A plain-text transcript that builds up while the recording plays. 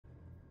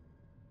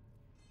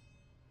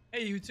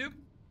Hey YouTube,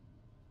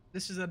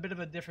 this is a bit of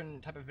a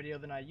different type of video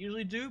than I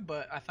usually do,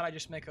 but I thought I'd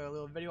just make a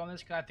little video on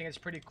this because I think it's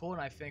pretty cool and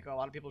I think a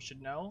lot of people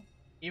should know.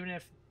 Even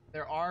if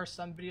there are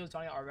some videos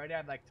on it already,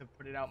 I'd like to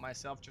put it out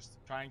myself just to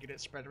try and get it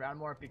spread around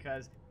more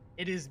because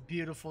it is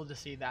beautiful to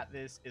see that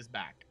this is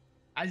back.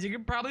 As you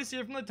can probably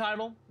see from the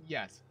title,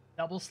 yes,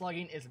 double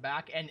slugging is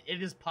back and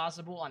it is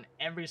possible on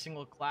every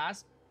single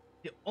class.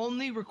 The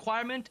only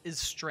requirement is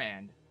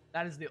strand.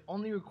 That is the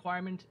only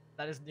requirement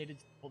that is needed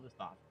to pull this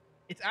off.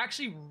 It's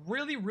actually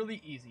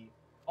really easy.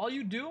 All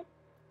you do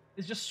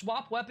is just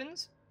swap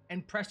weapons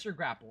and press your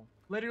grapple.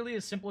 Literally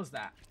as simple as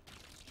that.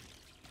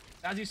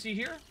 As you see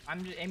here,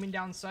 I'm just aiming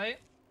down sight.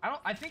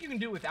 I think you can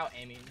do it without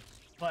aiming,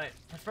 but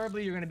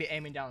preferably you're gonna be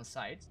aiming down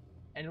sight.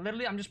 And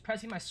literally I'm just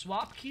pressing my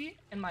swap key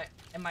and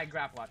my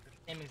grapple at the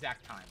same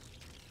exact time.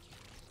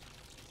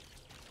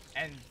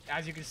 And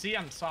as you can see,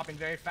 I'm swapping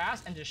very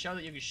fast and to show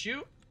that you can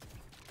shoot.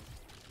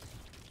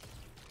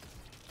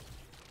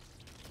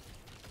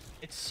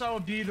 It's so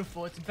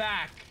beautiful. It's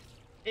back.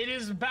 It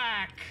is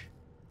back.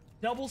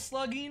 Double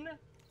slugging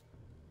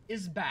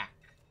is back.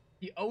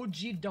 The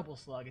OG double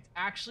slug. It's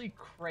actually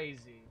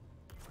crazy.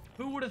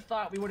 Who would have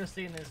thought we would have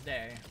seen this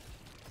day?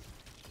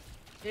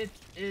 It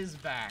is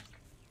back.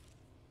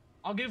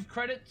 I'll give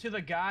credit to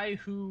the guy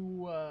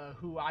who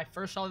I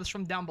first saw this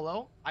from down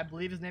below. I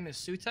believe his name is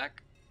Sutek.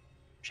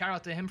 Shout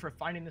out to him for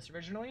finding this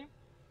originally.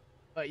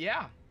 But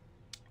yeah,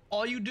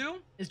 all you do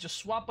is just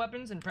swap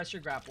weapons and press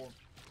your grapple.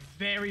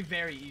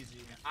 Very easy.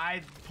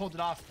 I pulled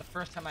it off the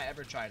first time I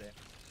ever tried it.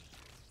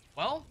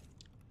 Well,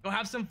 go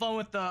have some fun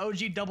with the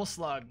OG double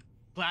slug.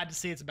 Glad to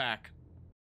see it's back.